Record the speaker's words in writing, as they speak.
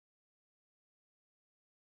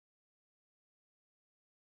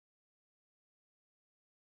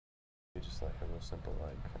just like a real simple,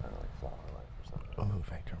 like, I don't know, like flower life or something. Oh,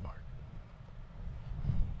 Vector Mark.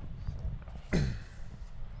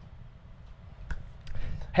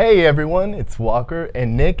 Hey everyone, it's Walker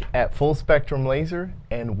and Nick at Full Spectrum Laser,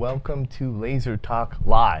 and welcome to Laser Talk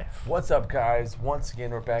Live. What's up, guys? Once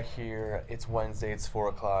again, we're back here. It's Wednesday, it's 4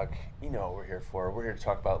 o'clock. You know what we're here for. We're here to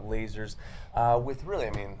talk about lasers with really,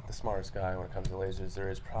 I mean, the smartest guy when it comes to lasers there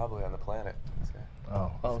is probably on the planet. Oh,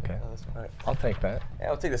 okay. That's right. I'll take that.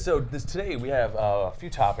 Yeah, I'll take this. So today we have a few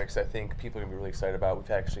topics I think people are going to be really excited about. We've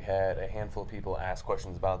actually had a handful of people ask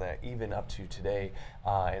questions about that, even up to today.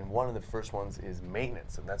 And one of the first ones is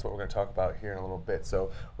maintenance, and that's what we're going to talk about here in a little bit.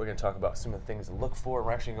 So we're going to talk about some of the things to look for.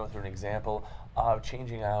 We're actually going through an example of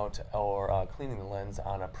changing out or cleaning the lens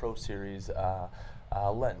on a Pro Series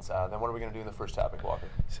lens. Then what are we going to do in the first topic, Walker?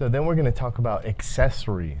 So then we're going to talk about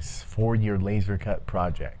accessories for your laser cut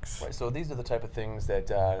projects. Right, so these are the type of things that,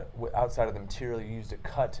 outside of the material you use to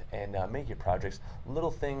cut and make your projects, little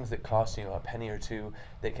things that cost you a penny or two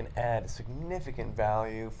that can add significant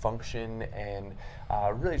value, function, and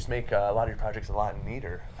really just make a lot of your projects a lot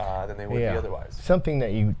neater than they would be otherwise. Something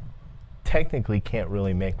that you technically can't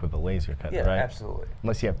really make with a laser cutter, right? Yeah, absolutely.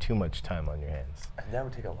 Unless you have too much time on your hands. And that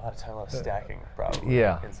would take a lot of time, a lot of stacking, probably.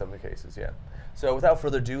 Yeah. In some of the cases, yeah. So without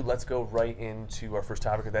further ado, let's go right into our first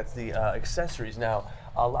topic. That's the accessories. Now,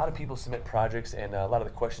 a lot of people submit projects, and a lot of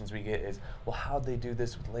the questions we get is, well, how'd they do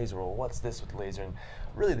this with laser? Well, what's this with laser? And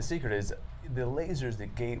really, the secret is the laser is the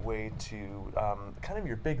gateway to kind of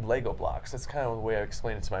your big Lego blocks. That's kind of the way I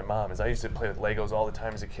explained it to my mom. Is I used to play with Legos all the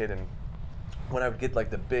time as a kid, and when I would get like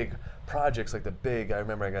the big projects, like I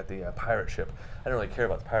remember I got the pirate ship. I didn't really care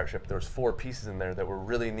about the pirate ship. There was 4 pieces in there that were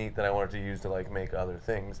really neat that I wanted to use to like make other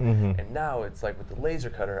things. And now it's like with the laser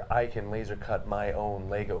cutter, I can laser cut my own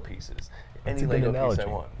Lego pieces. Any Lego piece I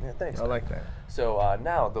want. Yeah, thanks. I like that. So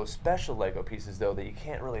now those special Lego pieces though that you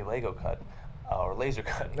can't really Lego cut, or laser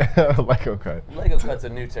cut. Lego cut. Lego cut's a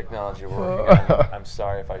new technology we're working on. I'm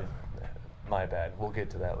sorry if my bad. We'll get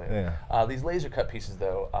to that later. Yeah. These laser cut pieces,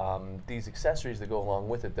 though, these accessories that go along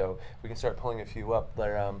with it, though, we can start pulling a few up.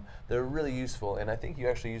 They're really useful, and I think you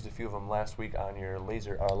actually used a few of them last week on your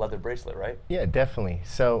leather bracelet, right? Yeah, definitely.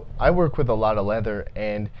 So I work with a lot of leather,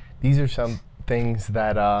 and these are some things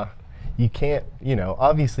that you can't,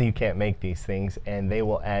 obviously you can't make these things, and they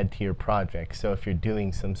will add to your project. So if you're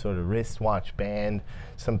doing some sort of wristwatch band,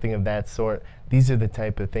 something of that sort, these are the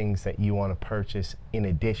type of things that you want to purchase in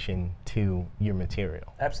addition to your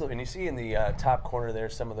material. Absolutely, and you see in the top corner there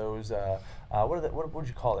some of those, what would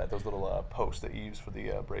you call that, those little posts that you use for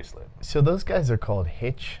the bracelet? So those guys are called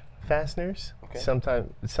hitch fasteners. Okay.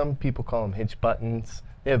 Sometimes, some people call them hitch buttons.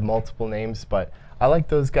 They have multiple names, but I like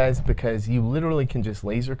those guys because you literally can just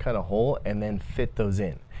laser cut a hole and then fit those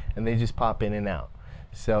in, and they just pop in and out.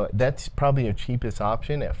 So that's probably your cheapest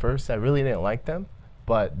option. At first, I really didn't like them,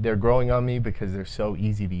 but they're growing on me because they're so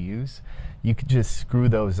easy to use. You could just screw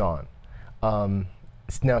those on.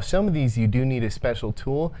 Now, some of these you do need a special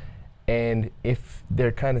tool, and if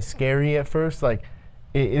they're kind of scary at first, like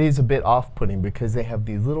it is a bit off-putting because they have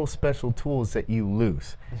these little special tools that you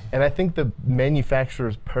lose. And I think the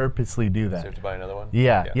manufacturers purposely do that. So you have to buy another one?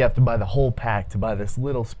 Yeah, you have to buy the whole pack to buy this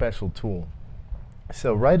little special tool.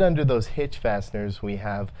 So right under those hitch fasteners, we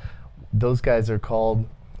have, those guys are called,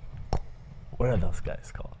 what are those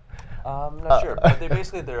guys called? I'm not sure, but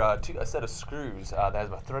they're a set of screws that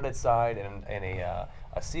has a threaded side and a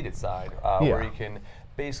seated side where you can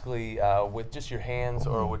basically, with just your hands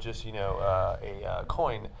or with just a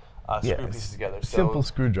coin, screw pieces together. So, simple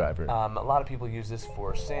screwdriver. A lot of people use this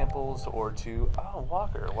for samples or to. Oh,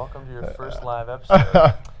 Walker, welcome to your first live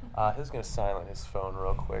episode. He's going to silence his phone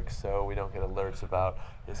real quick so we don't get alerts about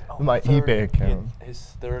his eBay account. His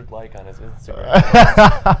third like on his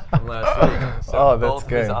Instagram from last week. So that's both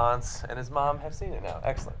good. His aunts and his mom have seen it now.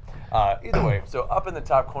 Excellent. Either way, so up in the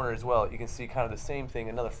top corner as well, you can see kind of the same thing,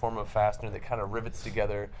 another form of fastener that kind of rivets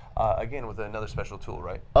together, again with another special tool,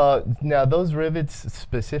 right? Now those rivets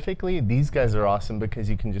specifically, these guys are awesome because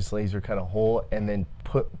you can just laser cut a hole and then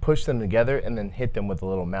push them together and then hit them with a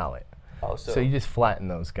little mallet. Oh, so you just flatten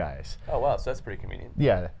those guys. Oh wow, so that's pretty convenient.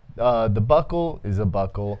 Yeah, the buckle is a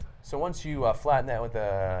buckle. So once you flatten that with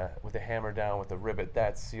a hammer down with a rivet,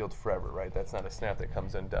 that's sealed forever, right? That's not a snap that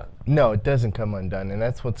comes undone. No, it doesn't come undone, and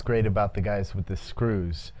that's what's great about the guys with the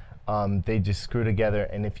screws. They just screw together,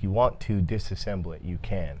 and if you want to disassemble it, you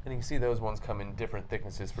can. And you can see those ones come in different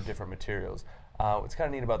thicknesses for different materials. what's kind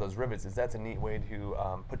of neat about those rivets is that's a neat way to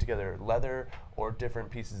put together leather or different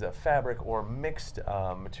pieces of fabric or mixed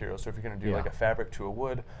materials. So if you're going to do like a fabric to a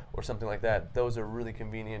wood or something like that, those are really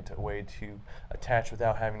convenient way to attach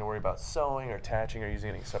without having to worry about sewing or attaching or using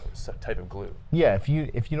any type of glue. Yeah, if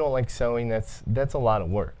you don't like sewing, that's a lot of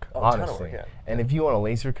work, honestly. A ton of work, yeah. And if you want to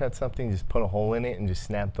laser cut something, just put a hole in it and just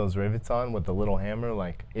snap those rivets on with a little hammer,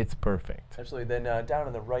 like it's perfect. Absolutely. Then down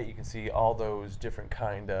on the right, you can see all those different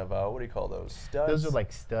kind of what do you call those? Studs. Those are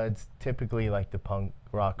like studs. Typically, like the punk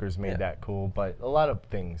rockers made that cool, but a lot of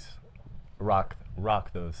things rock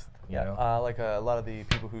those. You know? Like a lot of the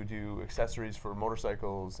people who do accessories for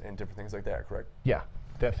motorcycles and different things like that, correct? Yeah,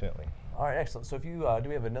 definitely. All right, excellent. So if you do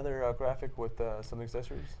we have another graphic with some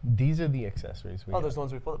accessories? These are the accessories. Those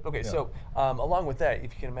ones we pulled up. Okay, so along with that,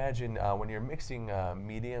 if you can imagine when you're mixing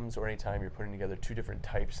mediums or anytime you're putting together two different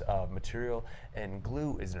types of material and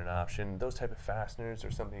glue isn't an option, those type of fasteners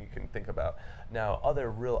are something you can think about. Now,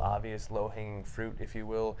 other real obvious low-hanging fruit, if you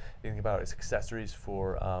will, you think about as accessories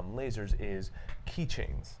for lasers is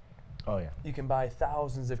keychains. Oh yeah. You can buy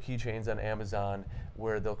thousands of keychains on Amazon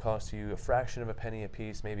where they'll cost you a fraction of a penny a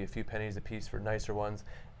piece, maybe a few pennies a piece for nicer ones,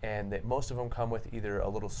 and that most of them come with either a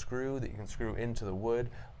little screw that you can screw into the wood,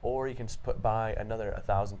 or you can just buy another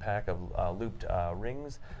 1,000 pack of looped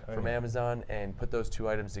rings from Amazon and put those two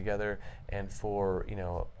items together, and for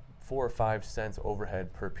 4 or 5 cents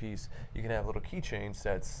overhead per piece, you can have little keychain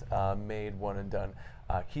sets made one and done.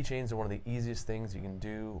 Keychains are one of the easiest things you can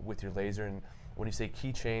do with your laser, and when you say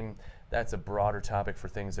keychain, that's a broader topic for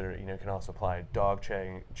things that are, can also apply dog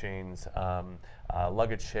chains,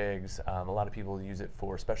 luggage tags. A lot of people use it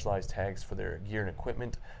for specialized tags for their gear and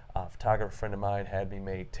equipment. A photographer friend of mine had me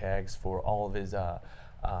make tags for all of his, what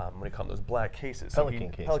do you call them, those black cases? Pelican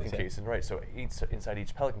cases. Pelican cases, right. So inside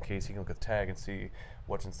each Pelican case, you can look at the tag and see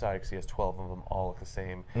what's inside, because he has 12 of them all look the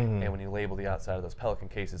same. And when you label the outside of those Pelican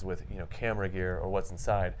cases with, camera gear or what's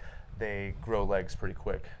inside, they grow legs pretty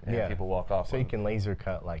quick, and people walk off. So you can laser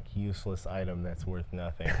cut like useless item that's worth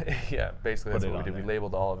nothing. Yeah, basically that's what we did. We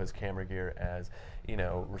labeled all of his camera gear as,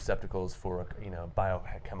 receptacles for,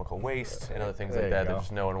 biochemical waste and other things like that. That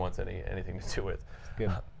just no one wants anything to do with.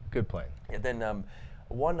 Good plan. And then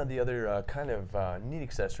one of the other kind of neat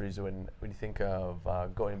accessories when you think of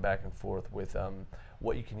going back and forth with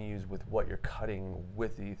what you can use with what you're cutting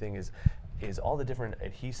with the thing is all the different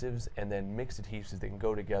adhesives and then mixed adhesives that can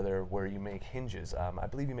go together where you make hinges. I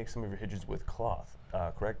believe you make some of your hinges with cloth,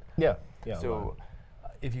 correct? Yeah. So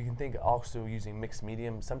if you can think also using mixed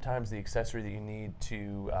medium, sometimes the accessory that you need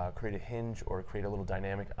to create a hinge or create a little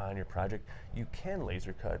dynamic on your project, you can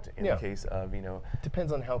laser cut in the case of,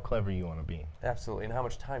 Depends on how clever you want to be. Absolutely, and how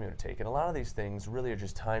much time you want to take. And a lot of these things really are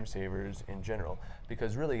just time savers in general,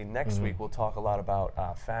 because really next week we'll talk a lot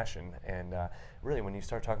about fashion, and really when you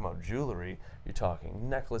start talking about jewelry, you're talking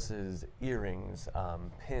necklaces, earrings,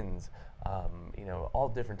 pins, all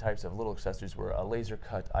different types of little accessories where a laser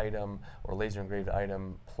cut item or laser engraved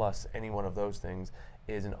item plus any one of those things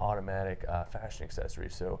is an automatic fashion accessory.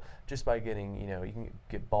 So just by getting, you can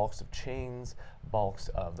get bulks of chains, bulks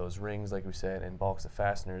of those rings, like we said, and bulks of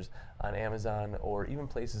fasteners on Amazon, or even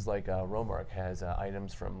places like Romark has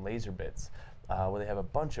items from Laser Bits, where they have a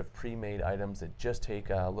bunch of pre-made items that just take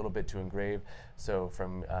a little bit to engrave. So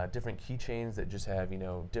from different keychains that just have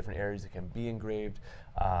different areas that can be engraved,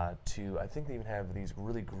 to I think they even have these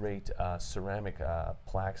really great ceramic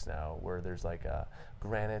plaques now, where there's like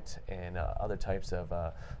granite and other types of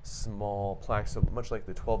small plaques, so much like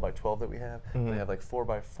the 12x12 that we have. They have like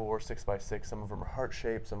 4x4, 6x6. Some of them are heart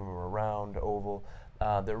shaped, some of them are round, oval.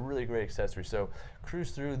 They're really great accessories. So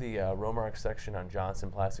cruise through the Romark section on Johnson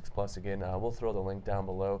Plastics Plus again. We'll throw the link down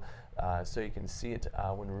below so you can see it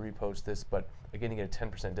when we repost this. But again, you get a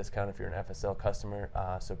 10% discount if you're an FSL customer,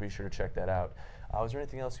 so be sure to check that out. Was there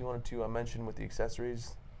anything else you wanted to mention with the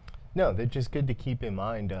accessories? No, they're just good to keep in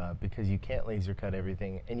mind because you can't laser cut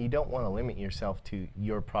everything, and you don't want to limit yourself to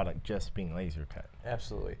your product just being laser cut.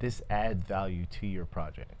 Absolutely. This adds value to your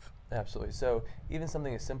projects. Absolutely. So even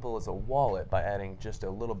something as simple as a wallet, by adding just a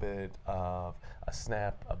little bit of a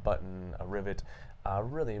snap, a button, a rivet,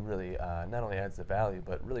 really not only adds the value,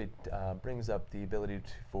 but really brings up the ability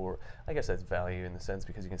for, I guess that's value in the sense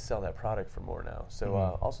because you can sell that product for more now. So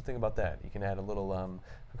also think about that. You can add a little,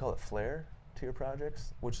 we call it flair to your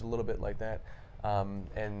projects, which is a little bit like that.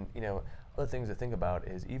 And other things to think about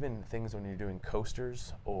is even things when you're doing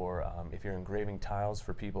coasters or if you're engraving tiles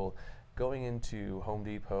for people, going into Home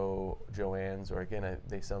Depot, Joann's, or again,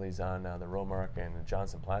 they sell these on the Romark and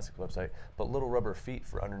Johnson Plastics website, but little rubber feet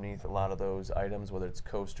for underneath a lot of those items, whether it's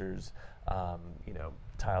coasters, you know,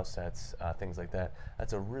 tile sets, things like that.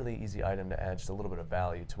 That's a really easy item to add just a little bit of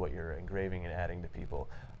value to what you're engraving and adding to people.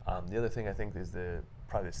 The other thing I think is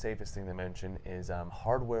probably the safest thing to mention is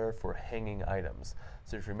hardware for hanging items.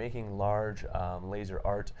 So if you're making large laser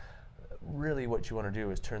art, really what you want to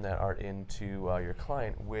do is turn that art into your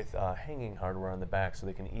client with hanging hardware on the back so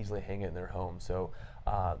they can easily hang it in their home. So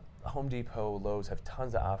Home Depot, Lowe's have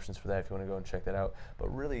tons of options for that if you want to go and check that out.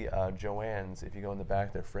 But really, Joann's, if you go in the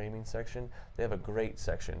back, their framing section, they have a great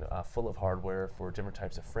section full of hardware for different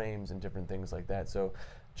types of frames and different things like that. So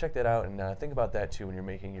check that out and think about that too when you're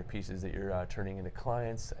making your pieces that you're turning into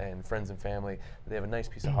clients and friends and family. They have a nice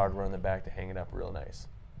piece of hardware on the back to hang it up real nice.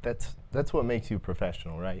 That's what makes you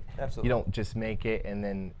professional, right? Absolutely. You don't just make it and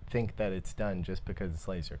then think that it's done just because it's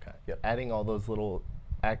laser cut. Yep. Adding all those little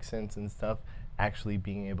accents and stuff, actually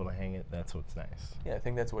being able to hang it, that's what's nice. Yeah, I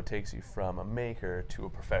think that's what takes you from a maker to a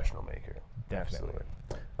professional maker. Definitely. Absolutely.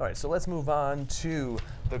 All right, so let's move on to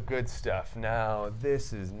the good stuff. Now,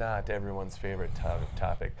 this is not everyone's favorite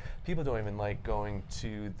topic. People don't even like going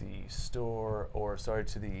to the store or,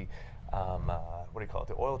 to the what do you call it,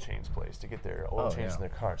 the oil change place to get their oil changed in their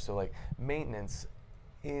car. So like maintenance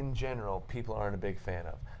in general, people aren't a big fan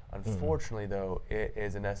of. Unfortunately though, it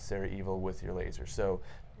is a necessary evil with your laser. So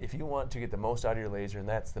if you want to get the most out of your laser, and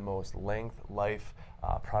that's the most length, life,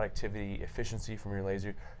 productivity, efficiency from your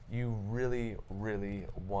laser, you really, really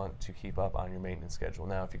want to keep up on your maintenance schedule.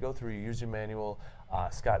 Now, if you go through your user manual,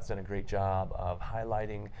 Scott's done a great job of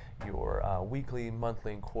highlighting your weekly,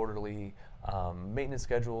 monthly, and quarterly maintenance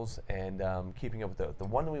schedules and keeping up with the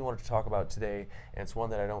one that we wanted to talk about today, and it's one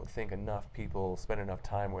that I don't think enough people spend enough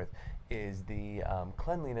time with, is the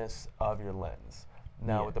cleanliness of your lens.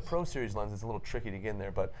 Now, with the Pro Series lens, it's a little tricky to get in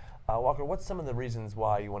there, but Walker, what's some of the reasons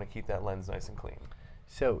why you want to keep that lens nice and clean?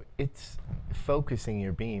 So it's focusing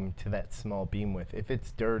your beam to that small beam width. If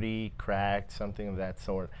it's dirty, cracked, something of that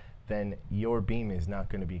sort, then your beam is not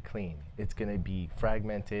going to be clean. It's going to be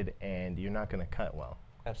fragmented and you're not going to cut well.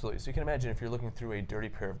 Absolutely. So you can imagine if you're looking through a dirty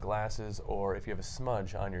pair of glasses or if you have a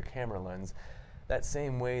smudge on your camera lens, that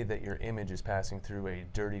same way that your image is passing through a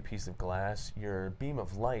dirty piece of glass, your beam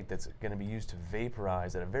of light that's going to be used to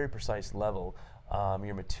vaporize at a very precise level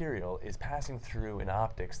your material is passing through an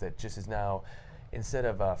optics that just is now, instead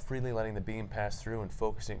of freely letting the beam pass through and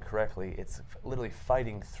focusing correctly, it's literally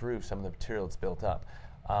fighting through some of the material that's built up.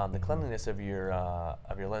 The cleanliness of your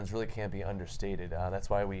lens really can't be understated. That's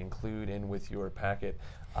why we include in with your packet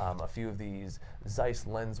a few of these Zeiss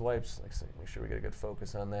lens wipes. Like, so make sure we get a good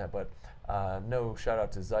focus on that. But no shout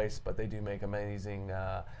out to Zeiss, but they do make amazing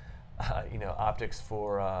optics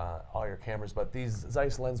for all your cameras. But these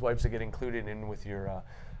Zeiss lens wipes that get included in with your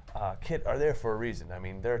kit are there for a reason. I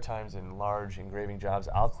mean, there are times in large engraving jobs,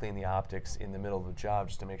 I'll clean the optics in the middle of the job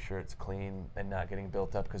just to make sure it's clean and not getting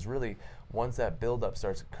built up. Because really, once that buildup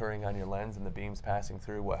starts occurring on your lens and the beam's passing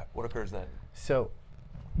through, what occurs then? So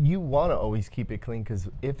you want to always keep it clean, because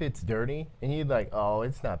if it's dirty, and you're like, oh,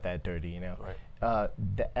 it's not that dirty, you know. Right.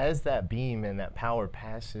 As that beam and that power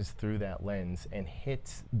passes through that lens and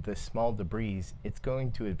hits the small debris, it's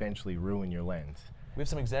going to eventually ruin your lens. We have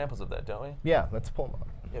some examples of that, don't we? Yeah, let's pull them up.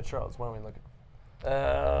 Yeah, Charles, why don't we look at?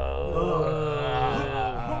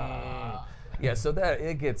 Yeah, so that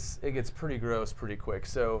it gets pretty gross pretty quick.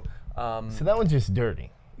 So so that one's just dirty.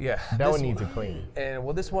 yeah, That one needs a clean. And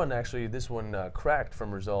well, this one cracked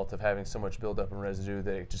from a result of having so much buildup and residue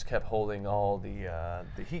that it just kept holding all the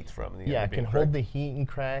heat from the Yeah, it being can hold the heat and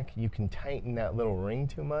crack. You can tighten that little ring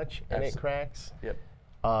too much and it cracks. Yep.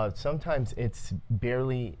 Sometimes it's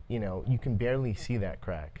barely, you can barely see that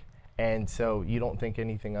crack. And so you don't think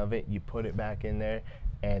anything of it, you put it back in there,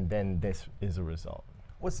 and then this is a result.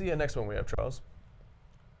 What's the next one we have, Charles?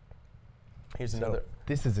 Here's another.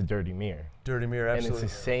 This is a dirty mirror. Dirty mirror, absolutely. And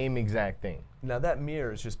it's the same exact thing. Now that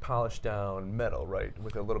mirror is just polished down metal, right?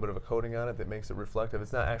 With a little bit of a coating on it that makes it reflective.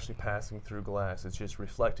 It's not actually passing through glass, it's just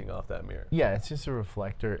reflecting off that mirror. Yeah, it's just a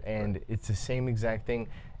reflector, and it's the same exact thing.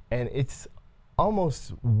 And it's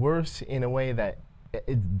almost worse in a way that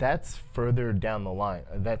that's further down the line.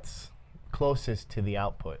 That's closest to the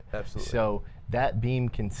output. Absolutely. So that beam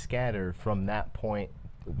can scatter from that point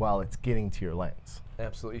while it's getting to your lens.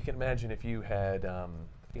 Absolutely. You can imagine if you had,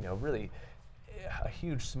 really, a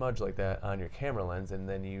huge smudge like that on your camera lens, and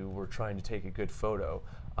then you were trying to take a good photo,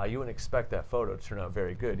 you wouldn't expect that photo to turn out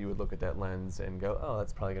very good. You would look at that lens and go, oh,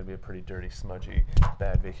 that's probably going to be a pretty dirty, smudgy,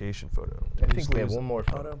 bad vacation photo. I think we have one more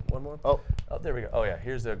photo. One more? Oh. Oh, there we go. Oh, yeah,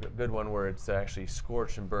 here's a good one where it's actually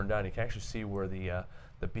scorched and burned down. You can actually see where the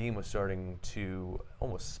beam was starting to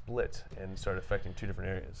almost split and start affecting two different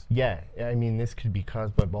areas. Yeah, I mean, this could be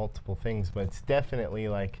caused by multiple things, but it's definitely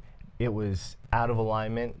like it was out of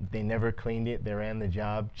alignment. They never cleaned it. They ran the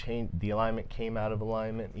job. The alignment came out of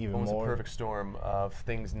alignment even Almost more. a perfect storm of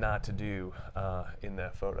things not to do in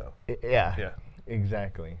that photo. Yeah, Yeah.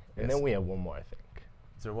 exactly. And Yes. then we have one more, I think.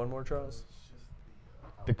 Is there one more, Charles?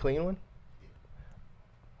 The clean one?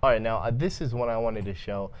 All right, now this is what I wanted to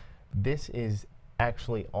show. This is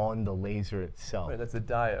actually on the laser itself. Right, that's the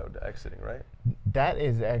diode exiting, right? That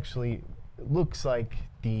is actually, looks like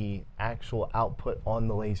the actual output on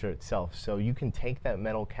the laser itself. So you can take that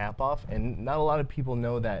metal cap off, and not a lot of people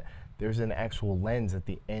know that there's an actual lens at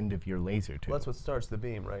the end of your laser tube. Well, that's what starts the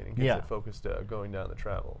beam, right? And gets Yeah. it focused going down the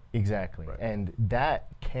travel. Exactly. Right. And that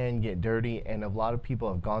can get dirty, and a lot of people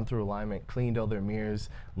have gone through alignment, cleaned all their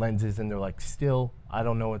mirrors, lenses, and they're like, still, I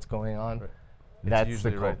don't know what's going on. Right. That's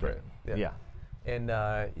usually the right culprit. there. Yeah. And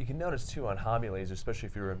you can notice too on hobby lasers, especially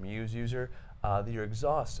if you're a Muse user, that your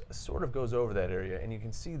exhaust sort of goes over that area, and you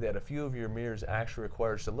can see that a few of your mirrors actually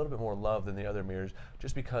require just a little bit more love than the other mirrors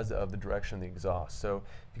just because of the direction of the exhaust. So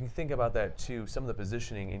if you can think about that too, some of the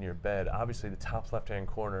positioning in your bed, obviously the top left-hand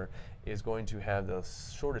corner is going to have the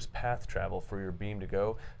shortest path travel for your beam to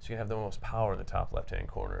go, so you can have the most power in the top left-hand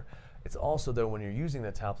corner. It's also, though, when you're using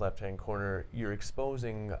the top left-hand corner, you're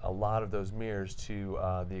exposing a lot of those mirrors to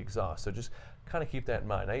the exhaust. So just kind of keep that in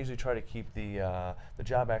mind. I usually try to keep the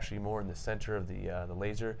job actually more in the center of the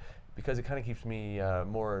laser, because it kind of keeps me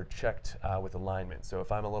more checked with alignment. So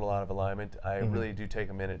if I'm a little out of alignment, I really do take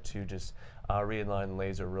a minute to just realign the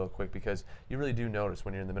laser real quick, because you really do notice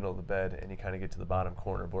when you're in the middle of the bed and you kind of get to the bottom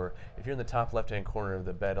corner. Or if you're in the top left-hand corner of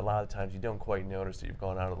the bed, a lot of times you don't quite notice that you've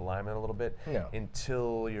gone out of alignment a little bit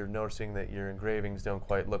until you're noticing that your engravings don't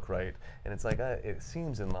quite look right. And it's like, it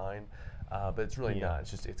seems in line. But it's really not.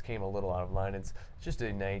 It's just it came a little out of line. It's just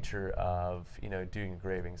a nature of doing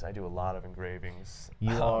engravings. I do a lot of engravings.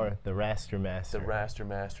 You are the raster master. The raster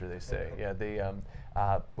master, they say. Yeah. They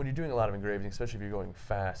when you're doing a lot of engravings, especially if you're going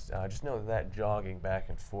fast, just know that jogging back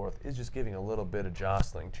and forth is just giving a little bit of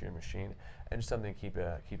jostling to your machine, and just something to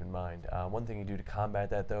keep in mind. One thing you do to combat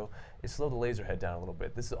that, though, is slow the laser head down a little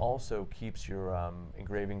bit. This also keeps your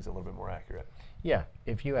engravings a little bit more accurate. Yeah,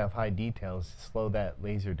 if you have high details, slow that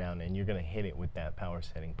laser down and you're going to hit it with that power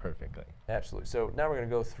setting perfectly. Absolutely. So now we're going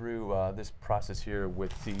to go through this process here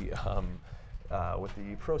with the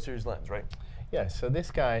Pro Series lens, right? Yeah, so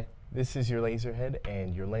this is your laser head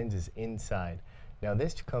and your lens is inside. Now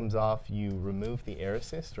this comes off, you remove the air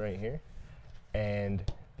assist right here, and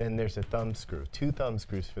then there's a thumb screw, 2 thumb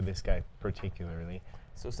screws for this guy particularly.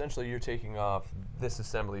 So essentially you're taking off this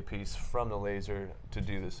assembly piece from the laser to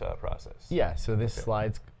do this process. Yeah, so this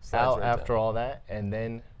slides out right after down. all that, and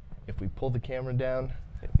then if we pull the camera down,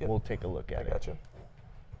 Yep. we'll take a look at I it. gotcha.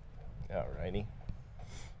 Alrighty.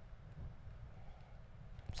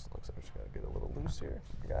 Just looks like we just got to get a little loose here.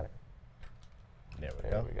 You got it. There we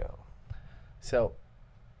There go. we go. So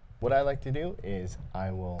what I like to do is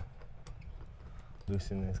I will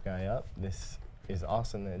loosen this guy up. This is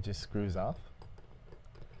awesome that it just screws off.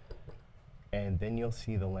 And then you'll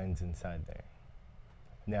see the lens inside there.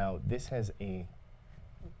 Now this has a,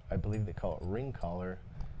 I believe they call it ring collar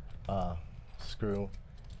screw.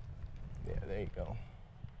 Yeah, there you go.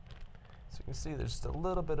 So you can see there's just a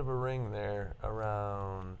little bit of a ring there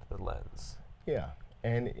around the lens. Yeah,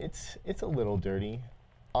 and it's a little dirty,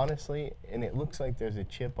 honestly, and it looks like there's a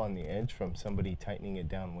chip on the edge from somebody tightening it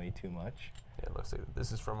down way too much. Yeah, it looks like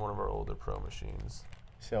this is from one of our older Pro machines.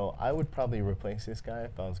 So I would probably replace this guy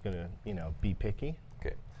if I was gonna, be picky.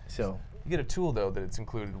 Okay. So You get a tool though that it's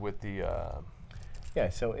included with the. yeah,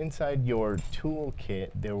 so inside your tool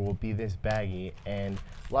kit there will be this baggie, and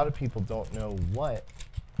a lot of people don't know what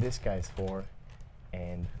this guy's for,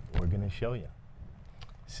 and we're gonna show you.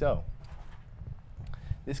 So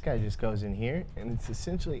this guy just goes in here, and it's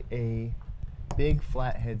essentially a big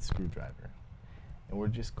flathead screwdriver, and we're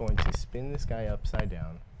just going to spin this guy upside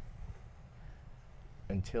down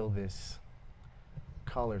until this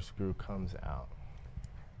collar screw comes out.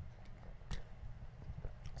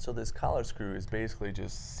 So this collar screw is basically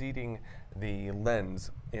just seating the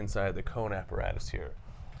lens inside the cone apparatus here.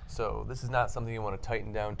 So this is not something you want to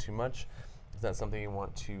tighten down too much. It's not something you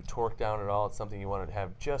want to torque down at all. It's something you want to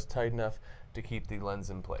have just tight enough to keep the lens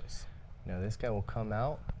in place. Now this guy will come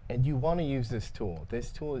out And you want to use this tool.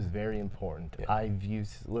 This tool is very important. Yeah. I've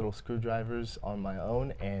used little screwdrivers on my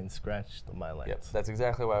own and scratched my lens. Yep, that's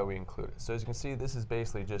exactly why we include it. So as you can see, this is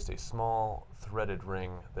basically just a small threaded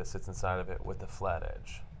ring that sits inside of it with a flat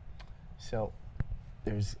edge. So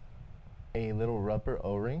there's a little rubber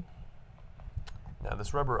O-ring. Now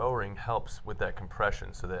this rubber O-ring helps with that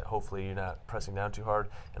compression so that hopefully you're not pressing down too hard,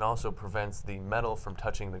 and also prevents the metal from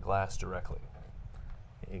touching the glass directly.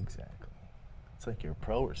 Exactly. It's like you're a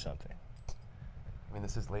pro or something. I mean,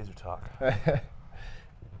 this is laser talk.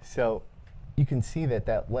 So you can see that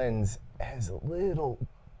that lens has a little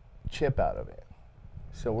chip out of it.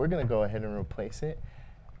 So we're going to go ahead and replace it.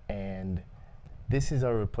 And this is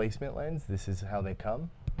our replacement lens. This is how they come.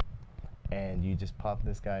 And you just pop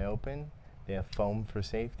this guy open. They have foam for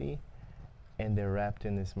safety. And they're wrapped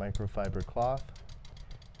in this microfiber cloth.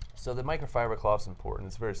 So the microfiber cloth is important.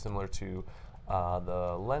 It's very similar to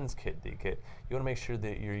the lens kit, D-kit. You want to make sure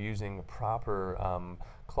that you're using proper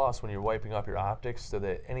cloths when you're wiping off your optics so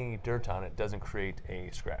that any dirt on it doesn't create a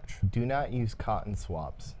scratch. Do not use cotton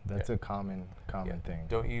swabs. That's Yeah. a common thing.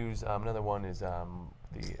 Don't use, another one is I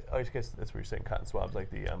guess that's where you're saying cotton swabs, like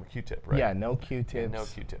the Q-tip, right? Yeah, no Q-tips. Yeah, no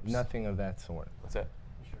Q-tips. Nothing of that sort. What's that?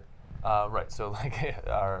 Sure. Right, so like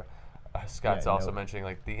our Scott's Yeah, also no. mentioning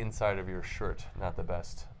like the inside of your shirt, not the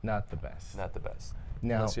best. Not the best. Not the best.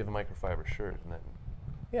 Now, Unless you have a microfiber shirt, and then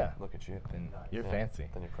yeah, look at you. then you're Yeah, fancy.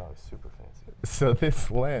 Then you're probably super fancy. So this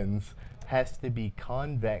lens has to be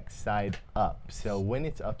convex side up. So when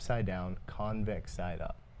it's upside down, convex side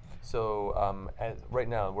up. So right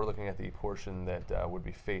now we're looking at the portion that would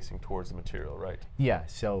be facing towards the material, right? Yeah,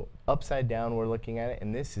 so upside down we're looking at it,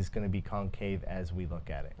 and this is going to be concave as we look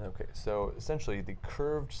at it. Okay, so essentially the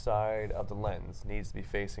curved side of the lens needs to be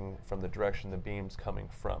facing from the direction the beam's coming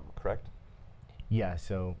from, correct? Yeah,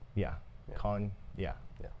 so yeah, Yeah. yeah.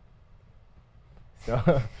 Yeah.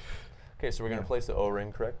 So Okay, so we're going to Yeah. place the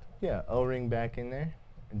O-ring, correct? yeah, O-ring back in there,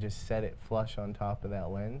 and just set it flush on top of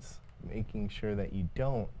that lens, making sure that you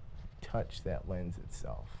don't touch that lens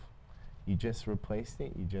itself. You just replaced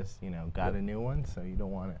it, you just, got Yep. a new one, so you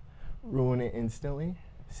don't want to ruin it instantly.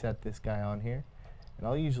 Set this guy on here, and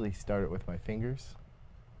I'll usually start it with my fingers,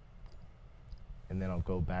 and then I'll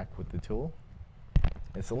go back with the tool.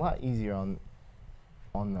 It's a lot easier on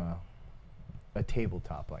a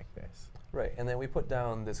tabletop like this. Right, and then we put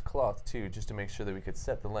down this cloth too, just to make sure that we could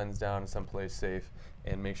set the lens down in someplace safe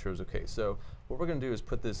and make sure it was okay. So what we're going to do is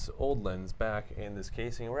put this old lens back in this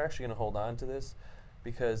casing, and we're actually going to hold on to this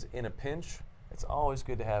because in a pinch, it's always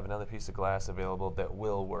good to have another piece of glass available that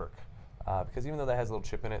will work. Because even though that has a little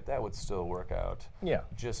chip in it, that would still work out Yeah.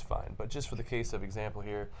 just fine. But just for the case of example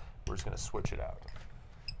here, we're just going to switch it out.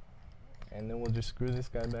 And then we'll just screw this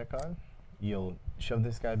guy back on. You'll shove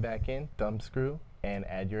this guy back in, thumb screw, and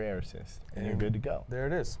add your air assist, and you're good to go. There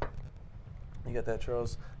it is. You got that,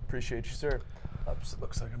 Charles? Appreciate you, sir. Oops, it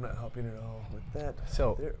looks like I'm not helping at all with that.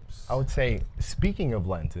 So There. I would say, speaking of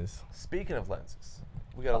lenses, Speaking of lenses,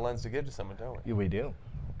 we got a lens to give to someone, don't we? we do.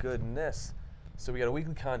 Goodness. So we got a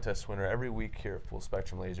weekly contest winner every week here at Full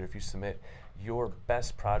Spectrum Laser. If you submit your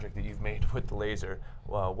best project that you've made with the laser,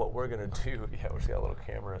 well, what we're going to do, yeah, we just got a little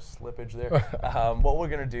camera slippage there. What we're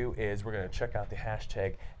going to do is we're going to check out the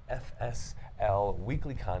hashtag FSL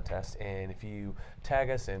Weekly Contest, and if you tag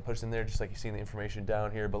us and put us in there, just like you see in the information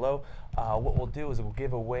down here below, what we'll do is we'll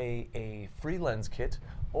give away a free lens kit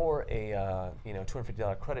or a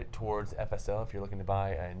 $250 credit towards FSL if you're looking to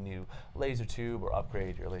buy a new laser tube or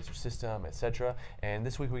upgrade your laser system, etc. And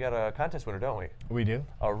this week we got a contest winner, don't we? We do.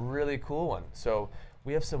 A really cool one. So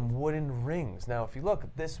we have some wooden rings. Now, if you look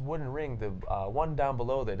at this wooden ring, the one down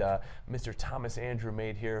below that Mr. Thomas Andrew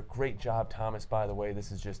made here, great job, Thomas, by the way.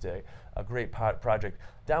 This is just a great project.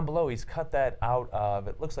 Down below, he's cut that out of,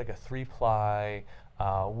 it looks like a 3-ply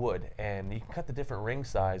wood, and you can cut the different ring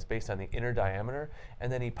size based on the inner diameter,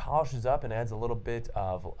 and then he polishes up and adds a little bit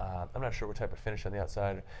of, I'm not sure what type of finish on the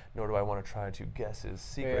outside, nor do I want to try to guess his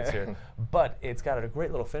secrets here, but it's got a great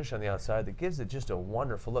little finish on the outside that gives it just a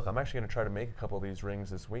wonderful look. I'm actually going to try to make a couple of these rings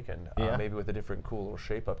this weekend, maybe with a different cool little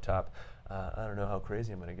shape up top. I don't know how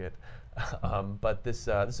crazy I'm going to get. But this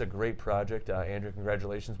is a great project. Andrew,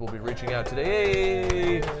 congratulations. We'll be reaching out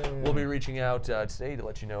today. We'll be reaching out today to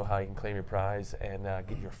let you know how you can claim your prize and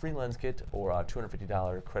get your free lens kit or a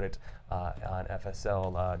 $250 credit on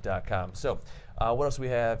FSL.com. So what else do we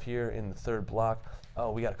have here in the third block?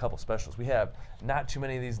 Oh, we got a couple specials. We have not too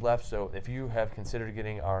many of these left, so if you have considered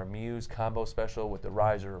getting our Muse combo special with the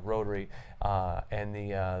riser, rotary, and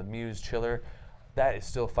the Muse chiller, That is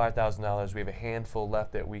still $5,000. We have a handful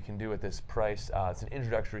left that we can do at this price. It's an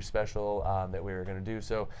introductory special that we're going to do.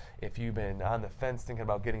 So if you've been on the fence thinking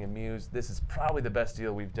about getting a Muse, this is probably the best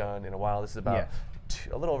deal we've done in a while. This is about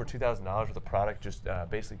a little over $2,000 worth of product, just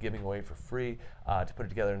basically giving away for free to put it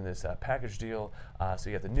together in this package deal. So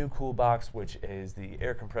you have the new cool box, which is the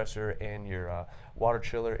air compressor and your water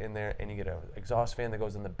chiller in there, and you get an exhaust fan that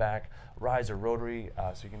goes in the back, riser rotary,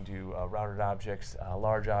 so you can do rounded objects,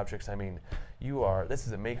 large objects. I mean, this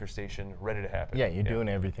is a maker station ready to happen. Yeah, you're doing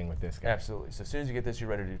everything with this guy. Absolutely. So as soon as you get this, you're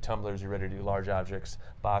ready to do tumblers, you're ready to do large objects,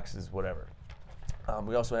 boxes, whatever.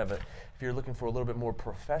 We also have if you're looking for a little bit more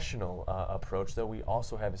professional approach, though, we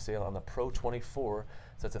also have a sale on the Pro 24.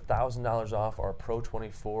 So it's $1,000 off our Pro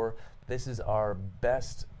 24. This is our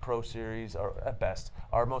best Pro Series, or at best,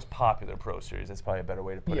 our most popular Pro Series. That's probably a better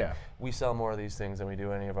way to put it. We sell more of these things than we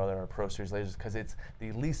do any of our other Pro Series lasers because it's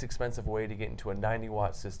the least expensive way to get into a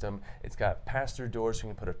 90-watt system. It's got pass-through doors, so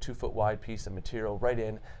you can put a 2-foot wide piece of material right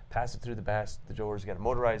in, pass it through the doors. You got a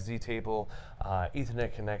motorized Z-table,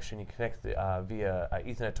 Ethernet connection. You connect via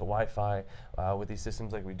Ethernet to Wi-Fi with these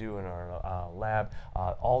systems like we do in our lab.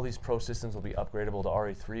 All these Pro systems will be upgradable to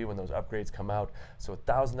RE3 when those upgrades come out. So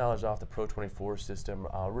 $1,000 off the Pro 24 system.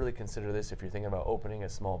 Really consider this if you're thinking about opening a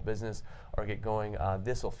small business or get going.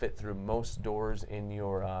 This will fit through most doors in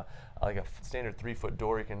your, like a standard 3-foot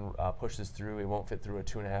door, you can push this through. It won't fit through a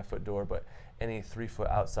 2.5-foot door, but any 3-foot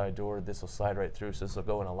outside door, this will slide right through. So this will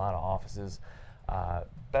go in a lot of offices.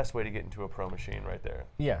 Best way to get into a Pro machine right there.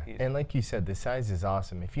 Yeah, and like you said, the size is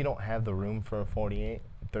awesome. If you don't have the room for a 48,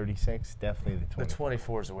 36, definitely the 24. The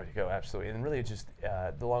 24 is the way to go, absolutely. And really just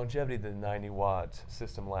the longevity the 90-watt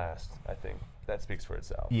system lasts, I think, that speaks for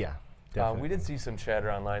itself. Yeah, definitely. We did see some chatter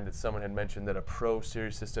online that someone had mentioned that a Pro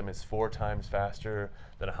Series system is 4 times faster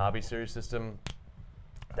than a Hobby Series system.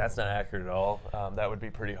 That's not accurate at all. That would be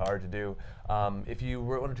pretty hard to do. If you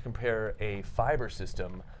wanted to compare a fiber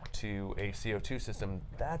system to a CO2 system,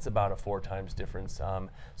 that's about a 4 times difference. So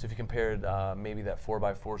if you compared maybe that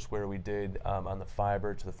 4x4 square we did on the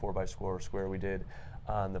fiber to the 4x4 square we did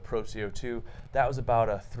on the Pro CO2, that was about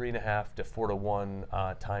a 3.5 to 4 to 1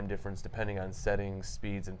 time difference depending on settings,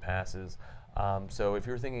 speeds, and passes. So if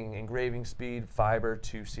you're thinking engraving speed, fiber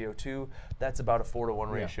to CO2, that's about a 4 to 1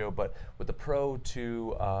 ratio. But with the Pro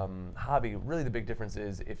to Hobby, really the big difference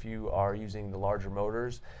is if you are using the larger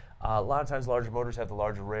motors. A lot of times larger motors have the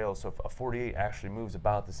larger rails, so if a 48 actually moves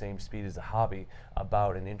about the same speed as a Hobby,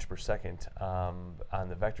 about an inch per second on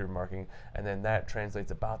the vector marking, and then that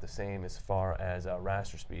translates about the same as far as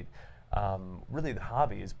raster speed. Really the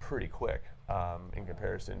Hobby is pretty quick in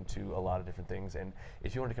comparison to a lot of different things, and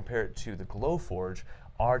if you want to compare it to the Glowforge,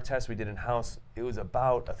 our test we did in-house, it was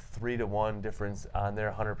about a 3 to 1 difference on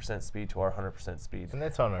their 100% speed to our 100% speed. And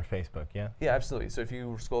that's on our Facebook, yeah? Yeah, absolutely. So if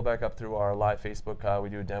you scroll back up through our live Facebook, we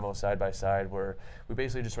do a demo side by side where we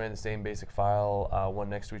basically just ran the same basic file, one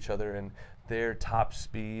next to each other, and their top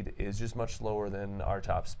speed is just much slower than our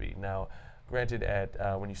top speed. Now, granted,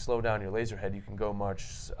 when you slow down your laser head, you can go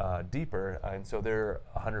much deeper, and so their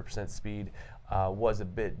 100% speed was a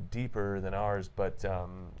bit deeper than ours, but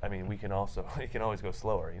I mean, we can also you can always go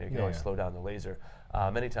slower. You can always slow down the laser.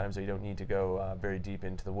 Many times you don't need to go very deep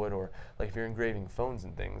into the wood, or like if you're engraving phones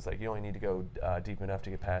and things, like you only need to go deep enough to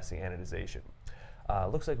get past the anodization.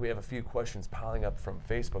 Looks like we have a few questions piling up from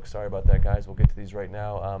Facebook. Sorry about that, guys. We'll get to these right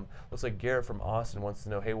now. Looks like Garrett from Austin wants to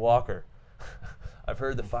know, hey Walker, I've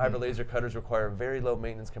heard the fiber laser cutters require very low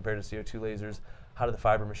maintenance compared to CO2 lasers. How do the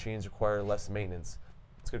fiber machines require less maintenance?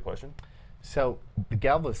 That's a good question. So the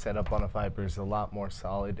Galva setup on a fiber is a lot more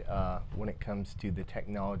solid when it comes to the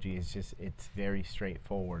technology. It's very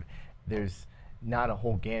straightforward. There's not a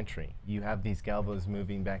whole gantry. You have these Galvas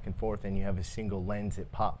moving back and forth, and you have a single lens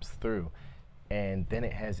it pops through, and then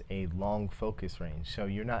it has a long focus range. So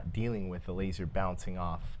you're not dealing with the laser bouncing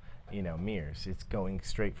off, mirrors. It's going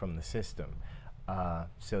straight from the system.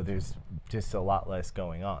 So there's just a lot less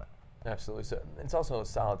going on. Absolutely. So it's also a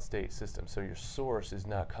solid state system. So your source is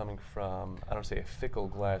not coming from, I don't say a fickle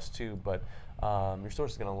glass tube, but your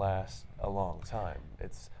source is going to last a long time.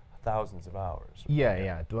 It's thousands of hours.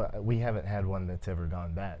 Yeah. We haven't had one that's ever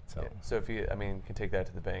gone bad. So, so if you, you can take that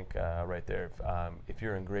to the bank right there. If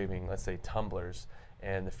you're engraving, let's say tumblers,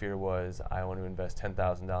 and the fear was, I want to invest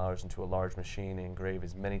 $10,000 into a large machine and engrave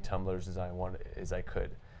as many tumblers as I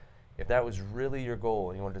could. If that was really your goal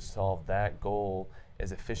and you wanted to solve that goal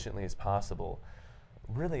as efficiently as possible,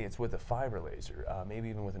 really it's with a fiber laser, maybe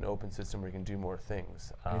even with an open system where you can do more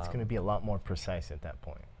things. It's going to be a lot more precise at that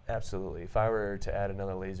point. Absolutely. If I were to add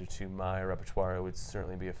another laser to my repertoire, it would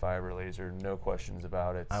certainly be a fiber laser, no questions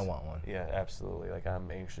about it. I want one. Yeah, absolutely. Like I'm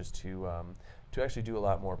anxious to to actually do a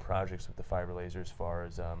lot more projects with the fiber laser as far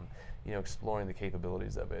as exploring the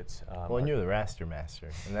capabilities of it. Well, and you're the raster master,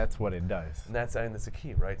 and that's what it does. And that's the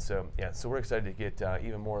key, right? So yeah, so we're excited to get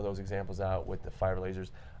even more of those examples out with the fiber lasers.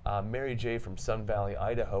 Mary J from Sun Valley,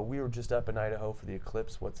 Idaho. We were just up in Idaho for the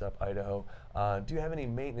eclipse. What's up, Idaho? Do you have any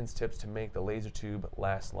maintenance tips to make the laser tube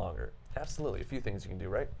last longer? Absolutely, a few things you can do,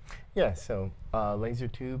 right? Yeah, so laser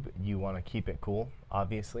tube, you want to keep it cool,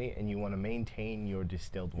 obviously, and you want to maintain your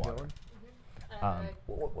distilled water.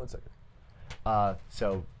 One second.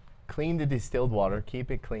 So clean the distilled water, keep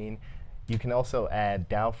it clean. You can also add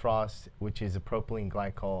Dow Frost, which is a propylene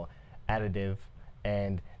glycol additive,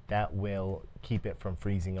 and that will keep it from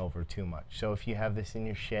freezing over too much. So if you have this in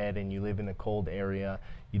your shed and you live in a cold area,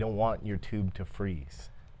 you don't want your tube to freeze.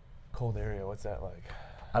 Cold area, what's that like?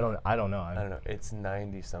 I don't know. I don't know. It's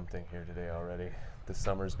 90 something here today already. The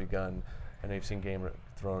summer's begun. I know you've seen Game of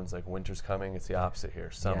Thrones, like winter's coming. It's the opposite here.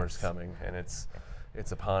 Summer's coming, and it's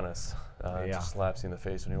upon us. It just slaps you in the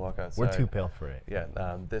face when you walk outside. We're too pale for it. Yeah,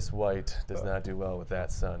 this white does not do well with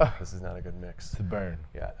that sun. This is not a good mix. It's a burn.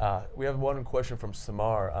 Yeah. We have one question from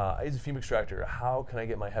Samar. I use a fume extractor. How can I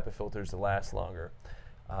get my HEPA filters to last longer?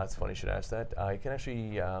 It's funny you should ask that. You can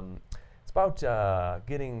actually, it's about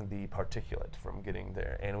getting the particulate from getting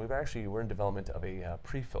there. And we're in development of a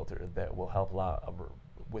pre-filter that will help a lot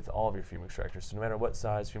with all of your fume extractors. So no matter what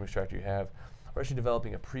size fume extractor you have, we're actually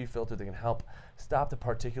developing a pre-filter that can help stop the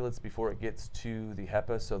particulates before it gets to the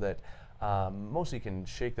HEPA, so that mostly you can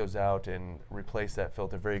shake those out and replace that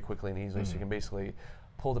filter very quickly and easily. So you can basically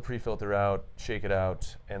pull the pre-filter out, shake it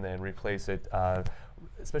out, and then replace it,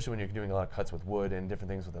 especially when you're doing a lot of cuts with wood and different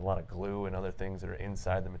things with a lot of glue and other things that are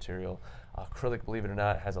inside the material. Acrylic, believe it or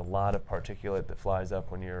not, has a lot of particulate that flies up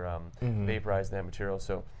when you're vaporizing that material.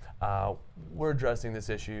 So we're addressing this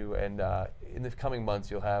issue, and in the coming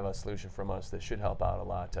months you'll have a solution from us that should help out a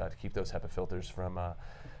lot to keep those HEPA filters from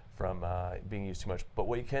being used too much. But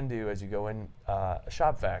what you can do as you go in, a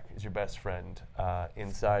shop vac is your best friend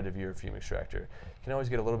inside of your fume extractor. You can always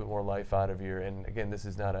get a little bit more life out of and again, this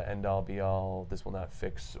is not an end-all be-all. This will not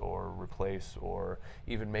fix or replace or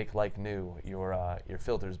even make like new your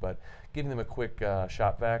filters, but giving them a quick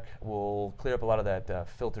shop vac will clear up a lot of that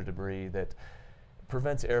filter debris that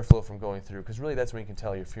prevents airflow from going through, because really that's when you can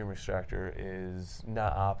tell your fume extractor is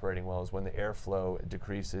not operating well, is when the airflow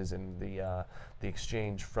decreases and the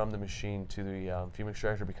exchange from the machine to the fume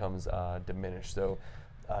extractor becomes diminished. So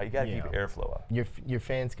you got to keep airflow up. Your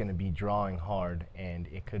fan's going to be drawing hard, and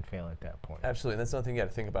it could fail at that point. Absolutely, and that's another thing you got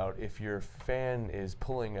to think about. If your fan is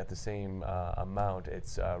pulling at the same amount,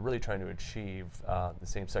 it's really trying to achieve the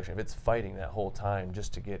same section. If it's fighting that whole time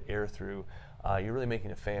just to get air through, you're really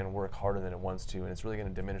making a fan work harder than it wants to, and it's really going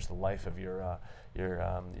to diminish the life of your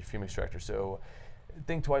fume extractor. So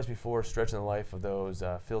think twice before stretching the life of those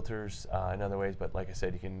filters in other ways. But like I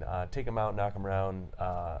said, you can take them out, knock them around.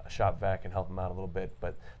 A shop vac can help them out a little bit,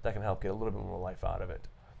 but that can help get a little bit more life out of it.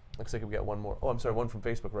 Looks like we got one more. Oh, I'm sorry, one from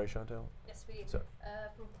Facebook, right, Chantel? Yes, we do. So.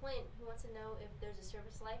 From Clint, who wants to know if there's a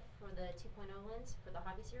service life for the 2.0 lens for the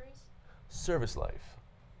Hobby Series? Service life.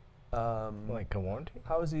 Like a warranty?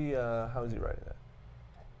 How is he writing that?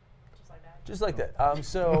 Just like that. Just like that.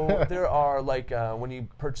 So there are, like, when you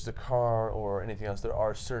purchase a car or anything else, there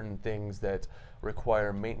are certain things that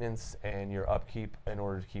require maintenance and your upkeep in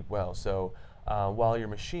order to keep well. So while your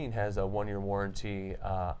machine has a 1-year warranty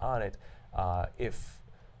on it,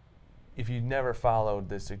 if you never followed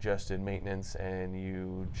the suggested maintenance and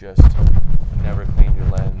you just never cleaned your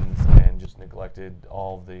lens and just neglected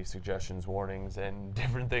all the suggestions, warnings, and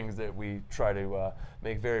different things that we try to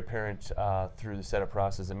make very apparent through the setup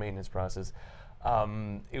process and maintenance process,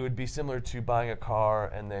 it would be similar to buying a car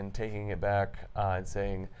and then taking it back and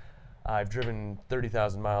saying, I've driven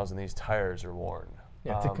 30,000 miles and these tires are worn.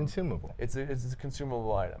 Yeah, it's a consumable. It's a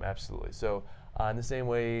consumable item, absolutely. So in the same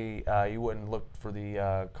way, you wouldn't look for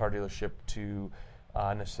the car dealership to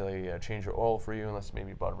necessarily change your oil for you, unless maybe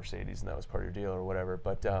you bought a Mercedes and that was part of your deal or whatever.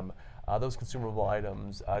 But those consumable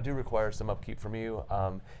items do require some upkeep from you.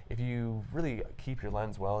 If you really keep your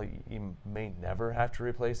lens well, you may never have to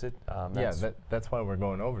replace it. That's why we're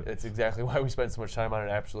going over this. It's exactly why we spent so much time on it,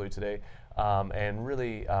 absolutely, today. And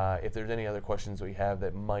really, if there's any other questions we have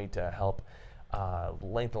that might help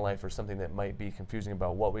lengthen life, or something that might be confusing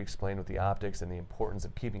about what we explained with the optics and the importance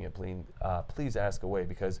of keeping it clean, please ask away,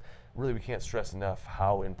 because really we can't stress enough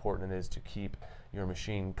how important it is to keep your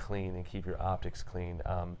machine clean and keep your optics clean.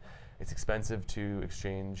 It's expensive to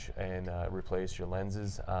exchange and replace your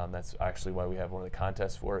lenses. That's actually why we have one of the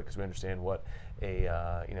contests for it, because we understand what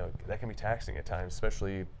that can be taxing at times,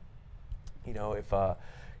 especially if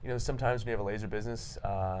sometimes when you have a laser business,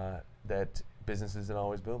 that business isn't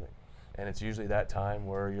always building. and it's usually that time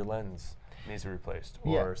where your lens needs to be replaced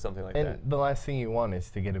or Yeah, something like and that. the last thing you want is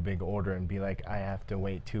to get a big order and be like, I have to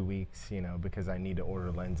wait 2 weeks, you know, because I need to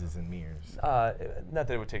order lenses and mirrors. Not that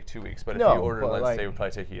it would take 2 weeks, but if No, you order a but lens like- today, it would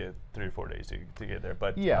probably take you 3 or 4 days to get there.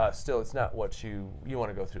 But Yeah. still, it's not what you want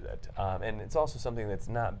to go through that. And it's also something that's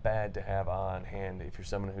not bad to have on hand if you're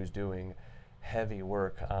someone who's doing heavy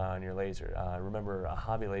work on your laser. Remember, a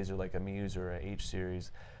hobby laser like a Muse or a H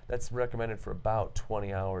series, that's recommended for about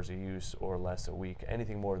 20 hours of use or less a week.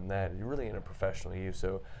 Anything more than that, you're really in a professional use.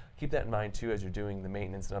 So keep that in mind too as you're doing the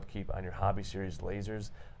maintenance and upkeep on your hobby series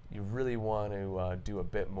lasers. You really want to do a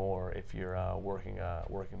bit more if you're working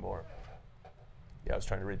more. Yeah, I was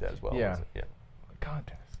trying to read that as well. Yeah. Was it? Yeah.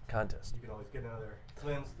 Contest. You can always get another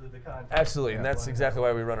lens through the contest. Absolutely, and Yeah. that's exactly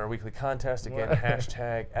why we run our weekly contest. Again, What?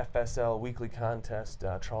 hashtag FSL weekly contest.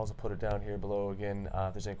 Charles will put it down here below again.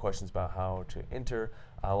 If there's any questions about how to enter,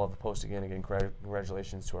 we'll have the post again. Again,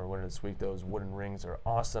 congratulations to our winner this week. Those wooden rings are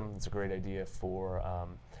awesome. It's a great idea for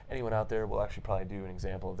anyone out there. We'll actually probably do an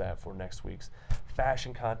example of that for next week's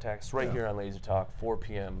fashion contest right here on Laser Talk, 4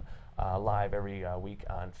 p.m. Live every week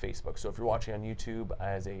on Facebook. So if you're watching on YouTube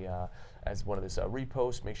as one of this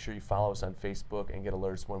reposts, make sure you follow us on Facebook and get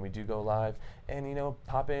alerts when we do go live. And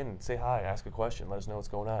pop in and say hi, ask a question, let us know what's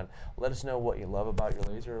going on. Let us know what you love about your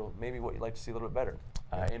laser, or maybe what you'd like to see a little bit better.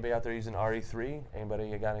 Anybody out there using RE3?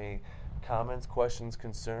 Anybody got any comments, questions,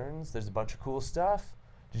 concerns? There's a bunch of cool stuff.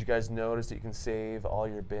 Did you guys notice that you can save all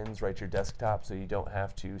your bins right to your desktop, so you don't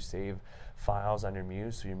have to save files on your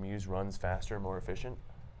Muse, so your Muse runs faster and more efficient?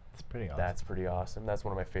 It's pretty awesome. That's pretty awesome. That's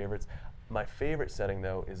one of my favorites. My favorite setting,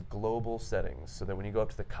 though, is global settings, so that when you go up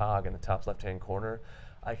to the cog in the top left-hand corner,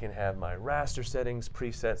 I can have my raster settings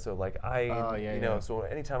preset. So like so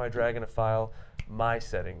anytime I drag in a file, my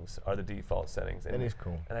settings are the default settings. That is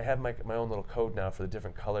cool. And I have my own little code now for the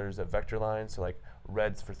different colors of vector lines. So like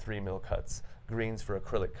reds for 3 mil cuts, greens for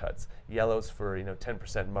acrylic cuts, yellows for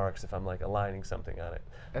 10% marks if I'm like aligning something on it.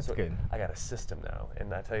 That's so good. I got a system now,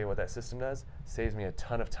 and I tell you what that system does, saves me a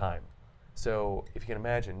ton of time. So if you can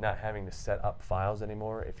imagine not having to set up files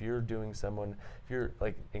anymore, if you're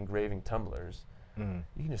like engraving tumblers,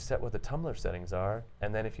 you can just set what the tumbler settings are,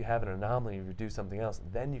 and then if you have an anomaly, you do something else,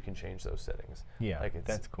 then you can change those settings. Yeah,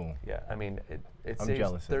 that's cool. Yeah, I mean, it I'm saves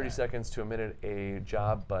jealous of 30 that. seconds to a minute a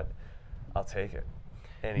job, but I'll take it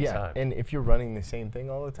anytime. Yeah, and if you're running the same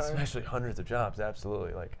thing all the time, Especially hundreds of jobs,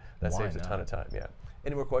 absolutely. Like that Why saves a ton not? of time. Yeah.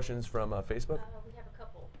 Any more questions from Facebook? We have a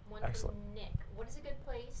couple. One Excellent. from Nick. What is a good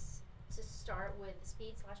place to start with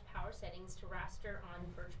speed/power settings to raster on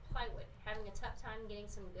birch plywood? Having a tough time getting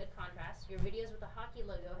some good contrast. Your videos with the hockey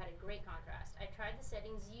logo had a great contrast. I tried the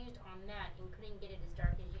settings used on that and couldn't get it as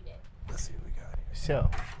dark as you did. Let's see what we got here. So,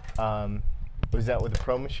 was that with a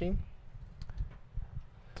Pro machine?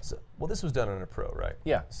 So, well, this was done on a Pro, right?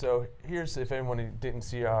 Yeah. So here's, if anyone who didn't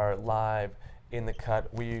see our live in the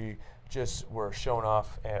cut, we just were showing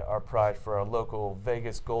off our pride for our local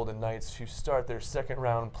Vegas Golden Knights, who start their second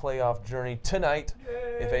round playoff journey tonight.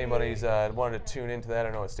 If anybody's wanted to tune into that, I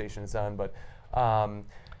don't know what station it's on, but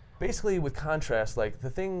basically with contrast, like the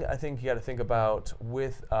thing I think you got to think about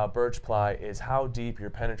with birch ply is how deep you're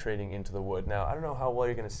penetrating into the wood. Now, I don't know how well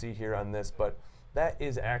you're going to see here on this, but that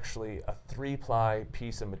is actually a 3-ply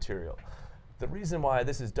piece of material. The reason why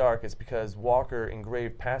this is dark is because Walker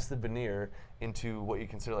engraved past the veneer into what you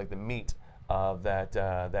consider like the meat of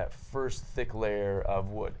that first thick layer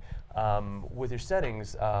of wood. With your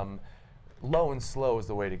settings, low and slow is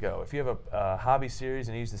the way to go. If you have a hobby series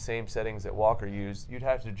and you use the same settings that Walker used, you'd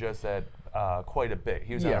have to adjust that quite a bit.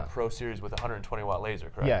 He was on a Pro series with a 120 watt laser,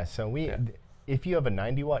 correct? Yeah, so if you have a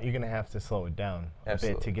 90 watt, you're going to have to slow it down a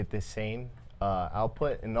bit to get this same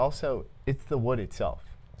output, and also it's the wood itself.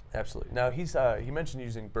 Absolutely. Now he mentioned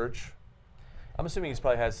using birch. I'm assuming he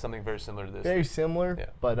probably has something very similar to this. Very similar, Yeah.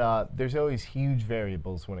 but there's always huge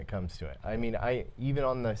variables when it comes to it. I mean, even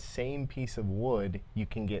on the same piece of wood, you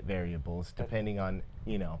can get variables depending on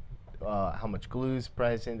how much glue is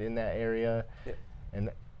present in that area, Yeah.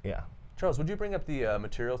 and Charles, would you bring up the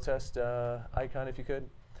material test icon if you could?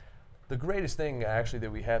 The greatest thing actually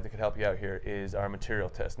that we have that could help you out here is our material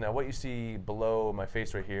test. Now what you see below my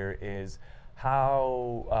face right here is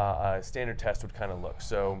how a standard test would kind of look.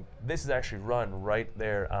 So this is actually run right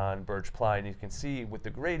there on birch ply, and you can see with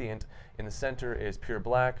the gradient in the center is pure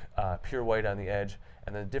black, pure white on the edge,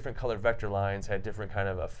 and then different color vector lines had different kind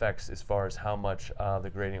of effects as far as how much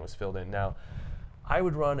the gradient was filled in. Now, I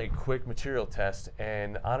would run a quick material test,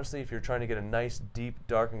 and honestly, if you're trying to get a nice, deep,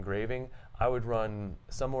 dark engraving, I would run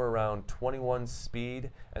somewhere around 21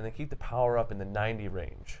 speed, and then keep the power up in the 90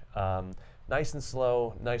 range. Nice and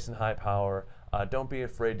slow, nice and high power. don't be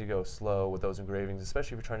afraid to go slow with those engravings,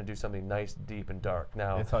 especially if you're trying to do something nice, deep, and dark.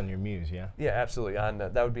 Now, It's on your Muse, yeah? yeah, absolutely.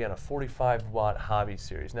 That would be on a 45-watt hobby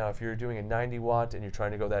series. Now, if you're doing a 90-watt and you're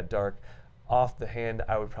trying to go that dark, off the hand,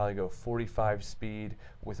 I would probably go 45 speed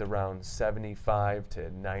with around 75 to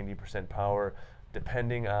 90% power,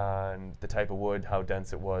 depending on the type of wood, how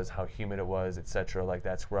dense it was, how humid it was, etc. Like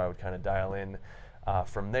that's where I would kind of dial in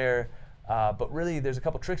from there. But really, there's a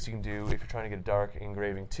couple tricks you can do if you're trying to get a dark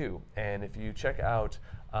engraving too. And if you check out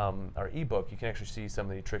our ebook, you can actually see some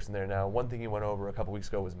of the tricks in there. Now, one thing you went over a couple weeks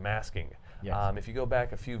ago was masking. Yes. If you go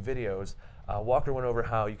back a few videos, Walker went over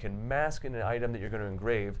how you can mask in an item that you're going to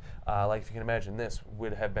engrave. Like if you can imagine, this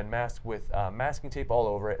would have been masked with masking tape all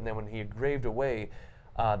over it, and then when he engraved away,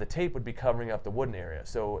 the tape would be covering up the wooden area.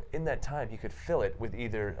 So in that time, he could fill it with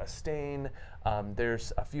either a stain.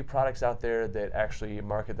 There's a few products out there that actually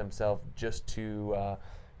market themselves just to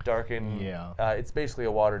darken. Yeah. It's basically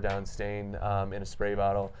a watered down stain in a spray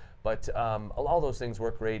bottle. But all those things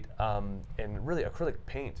work great. And really, acrylic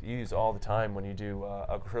paint you use all the time when you do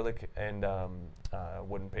acrylic and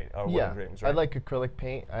wooden paint or wooden engravings, right? I like acrylic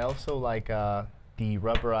paint. I also like the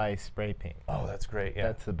rubberized spray paint. Oh, that's great. Yeah.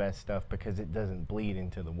 That's the best stuff because it doesn't bleed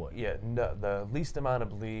into the wood. Yeah, no, the least amount of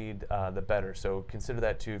bleed, the better. So consider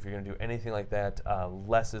that too if you're going to do anything like that.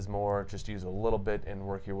 Less is more. Just use a little bit and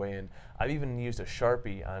work your way in. I've even used a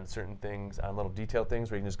Sharpie on certain things, on little detailed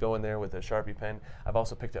things where you can just go in there with a Sharpie pen. I've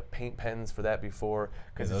also picked up paint pens for that before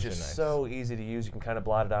because Yeah, it's those are just nice. so easy to use. You can kind of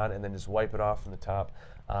blot it on and then just wipe it off from the top.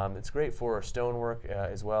 It's great for stonework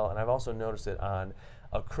as well. And I've also noticed it on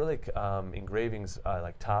acrylic engravings,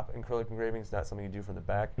 like top acrylic engravings, not something you do from the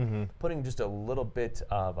back. Putting just a little bit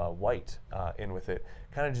of white in with it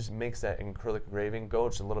kind of just makes that acrylic engraving go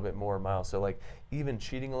just a little bit more mild. So like even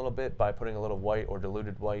cheating a little bit by putting a little white or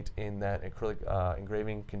diluted white in that acrylic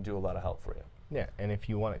engraving can do a lot of help for you. Yeah, and if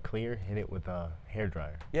you want it clear, hit it with a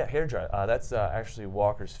hairdryer. Yeah, hair dry. That's actually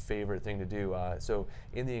Walker's favorite thing to do. So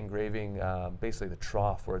in the engraving, basically the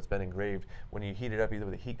trough where it's been engraved, when you heat it up either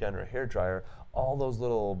with a heat gun or a hair dryer, all those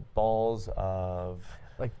little balls of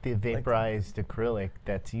Like the vaporized acrylic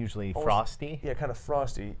that's usually almost- frosty. Yeah, kind of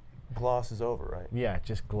frosty, glosses over, right? Yeah, it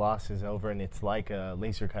just glosses over and it's like a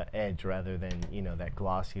laser cut edge rather than, that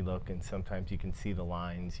glossy look, and sometimes you can see the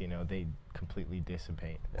lines, they completely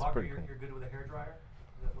dissipate. It's Walker, pretty you're, cool. you're good with a hairdryer?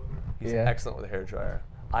 Is that what we're... He's Yeah. excellent with a hair dryer.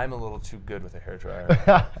 I'm a little too good with a hair dryer.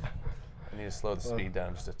 I need to slow the speed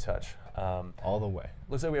down just a touch. All the way.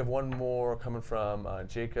 Looks like we have one more coming from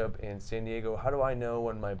Jacob in San Diego. How do I know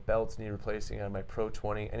when my belts need replacing on my Pro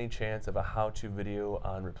 20? Any chance of a how-to video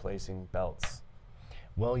on replacing belts?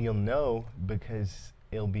 Well, you'll know because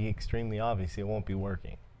it'll be extremely obvious it won't be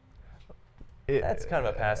working. That's kind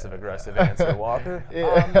of a passive-aggressive answer, Walker.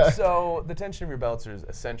 So the tension of your belts is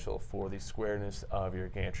essential for the squareness of your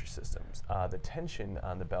gantry systems. The tension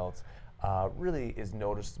on the belts really is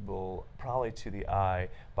noticeable probably to the eye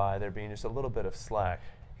by there being just a little bit of slack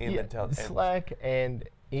in the slack, and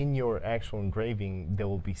in your actual engraving there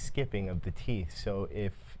will be skipping of the teeth. So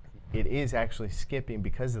if it is actually skipping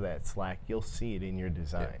because of that slack, you'll see it in your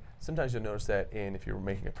design. Yeah. Sometimes you'll notice that if you're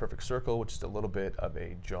making a perfect circle, which is a little bit of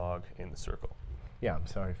a jog in the circle. Yeah, I'm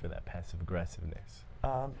sorry for that passive aggressiveness.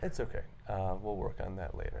 It's okay. We'll work on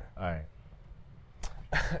that later. All right.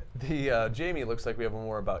 Jamie, looks like we have one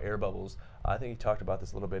more about air bubbles. I think he talked about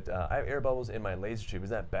this a little bit. I have air bubbles in my laser tube.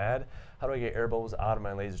 Is that bad? How do I get air bubbles out of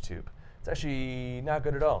my laser tube? It's actually not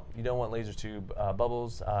good at all. You don't want laser tube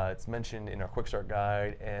bubbles. It's mentioned in our quick start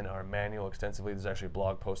guide and our manual extensively. There's actually a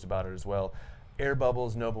blog post about it as well. Air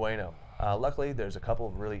bubbles, no bueno. Luckily, there's a couple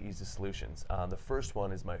of really easy solutions. The first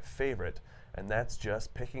one is my favorite, and that's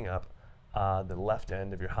just picking up the left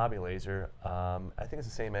end of your hobby laser. I think it's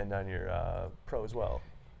the same end on your Pro as well.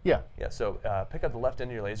 Yeah. Yeah, so pick up the left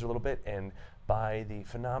end of your laser a little bit, and by the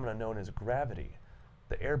phenomena known as gravity,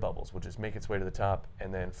 the air bubbles will just make its way to the top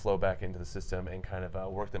and then flow back into the system and kind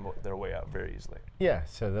of work their way out very easily. Yeah,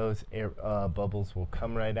 so those air bubbles will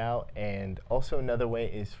come right out. And also another way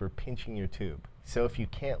is for pinching your tube. So if you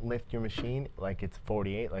can't lift your machine, like it's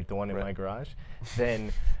 48, like the one in my garage,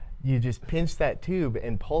 then you just pinch that tube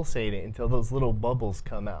and pulsate it until those little bubbles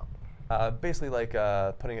come out. Basically like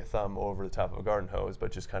putting a thumb over the top of a garden hose,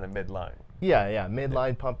 but just kind of midline. Yeah,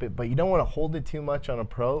 midline pump it, but you don't want to hold it too much on a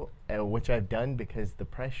Pro, which I've done because the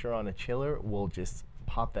pressure on a chiller will just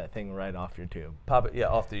pop that thing right off your tube. Pop it,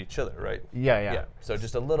 off the chiller, right? Yeah. So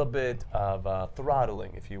just a little bit of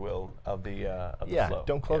throttling, if you will, of the flow.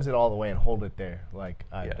 Don't close it all the way and hold it there like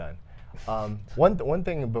I've done. One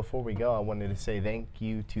thing before we go, I wanted to say thank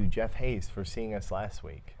you to Jeff Hayes for seeing us last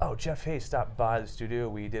week. Oh, Jeff Hayes stopped by the studio.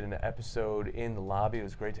 We did an episode in the lobby. It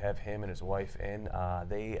was great to have him and his wife in.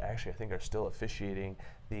 They actually, I think, are still officiating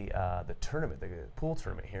the tournament, the pool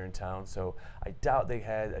tournament here in town. So I doubt they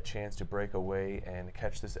had a chance to break away and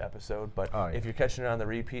catch this episode. But if you're catching it on the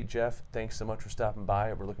repeat, Jeff, thanks so much for stopping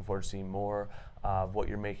by. We're looking forward to seeing more of what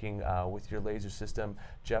you're making with your laser system.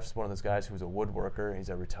 Jeff's one of those guys who's a woodworker. He's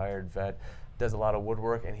a retired vet, does a lot of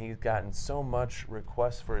woodwork, and he's gotten so much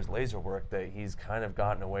requests for his laser work that he's kind of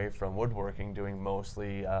gotten away from woodworking, doing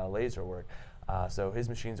mostly laser work. So his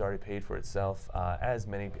machine's already paid for itself, as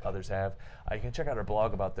many others have. You can check out our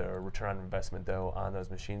blog about the return on investment, though, on those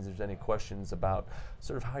machines. If there's any questions about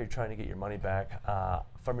sort of how you're trying to get your money back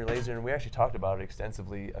from your laser, and we actually talked about it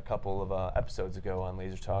extensively a couple of episodes ago on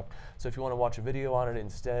Laser Talk. So if you want to watch a video on it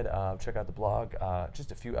instead, check out the blog.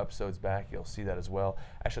 Just a few episodes back, you'll see that as well.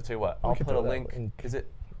 Actually, I'll tell you what, I'll put a link. Is it?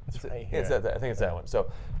 It's right Yeah, here. I think it's that one.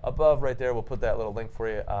 So above right there, we'll put that little link for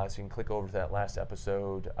you so you can click over to that last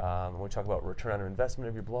episode when we talk about return on investment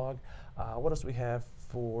of your blog. What else do we have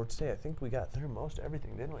for today? I think we got through most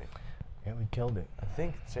everything, didn't we? Yeah, we killed it. I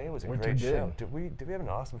think today was a We're great too show. good. Did we have an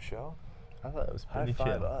awesome show? I thought it was High pretty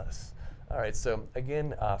five chill. us. All right, so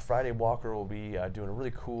again, Friday Walker will be doing a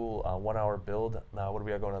really cool 1 hour build. What do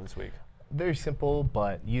we got going on this week? Very simple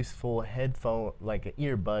but useful headphone, like an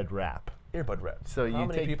earbud wrap. Earbud wrap. So how you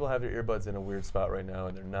many take- people have their earbuds in a weird spot right now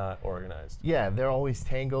and they're not organized? Yeah, they're always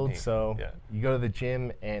tangled, Neat. so Yeah. you go to the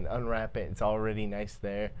gym and unwrap it. It's already nice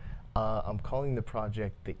there. I'm calling the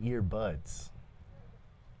project the earbuds.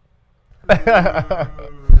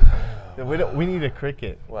 We need a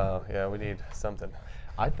cricket. Well, yeah, we need something.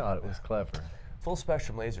 I thought it was clever. Full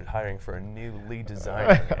Spectrum Laser is hiring for a new lead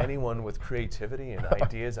designer. Anyone with creativity and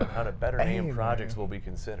ideas on how to better name Hey, projects man. will be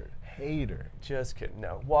considered. Hater. Just kidding.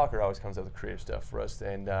 No, Walker always comes up with creative stuff for us,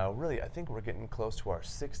 and really, I think we're getting close to our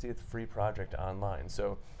 60th free project online.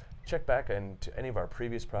 So check back into any of our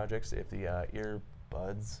previous projects if the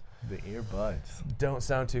earbuds The earbuds. don't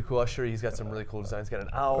sound too cool. I'm sure he's got some really cool designs. He's got an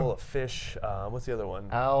owl, a fish. What's the other one?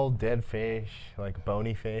 Owl, dead fish, like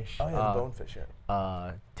bony fish. Oh, yeah, the bonefish,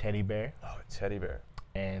 yeah. Teddy bear. Oh, a teddy bear.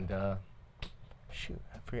 And shoot,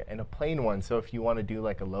 I forget. And a plain one. So if you want to do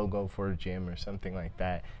like a logo for a gym or something like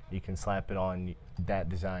that, you can slap it on that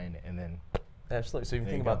design and then. Absolutely. So if you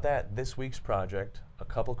There think you about go. that, this week's project, a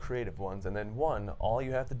couple creative ones, and then one, all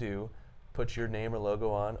you have to do, put your name or logo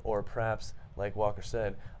on, or perhaps, like Walker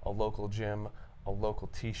said, a local gym, a local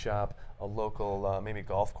tea shop, a local maybe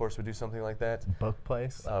golf course would do something like that. Book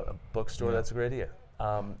place. A bookstore, Yeah. that's a great idea.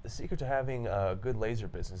 The secret to having a good laser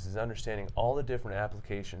business is understanding all the different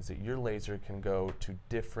applications that your laser can go to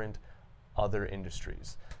different other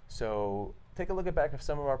industries. So take a look at back of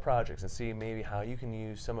some of our projects and see maybe how you can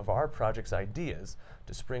use some of our projects' ideas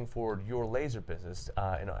to spring forward your laser business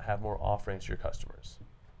and have more offerings to your customers.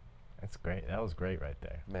 That's great. That was great right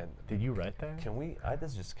there. Man, Did you write that? can we?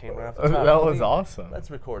 This just came right off the top. That Can was we- awesome. Let's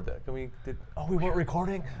record that. Can we? We weren't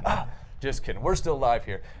recording? Just kidding. We're still live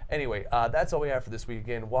here. Anyway, that's all we have for this week.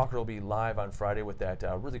 Again, Walker will be live on Friday with that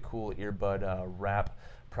really cool earbud wrap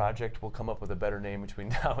project. We'll come up with a better name between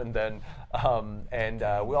now and then.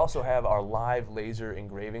 We also have our live laser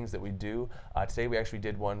engravings that we do. Today we actually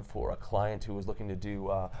did one for a client who was looking to do,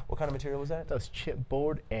 what kind of material was that? That was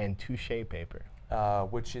chipboard and touche paper.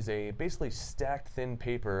 Which is a basically stacked thin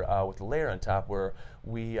paper with a layer on top where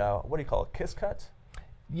we, what do you call it, kiss cut?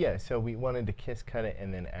 Yeah, so we wanted to kiss cut it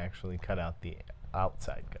and then actually cut out the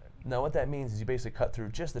outside cut. Now what that means is you basically cut through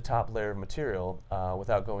just the top layer of material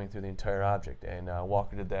without going through the entire object, and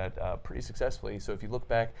Walker did that pretty successfully. So if you look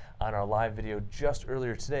back on our live video just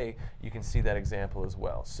earlier today, you can see that example as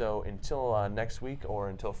well. So until next week or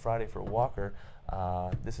until Friday for Walker,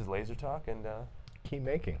 this is Laser Talk, and Keep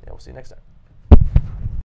making. yeah, we'll see you next time.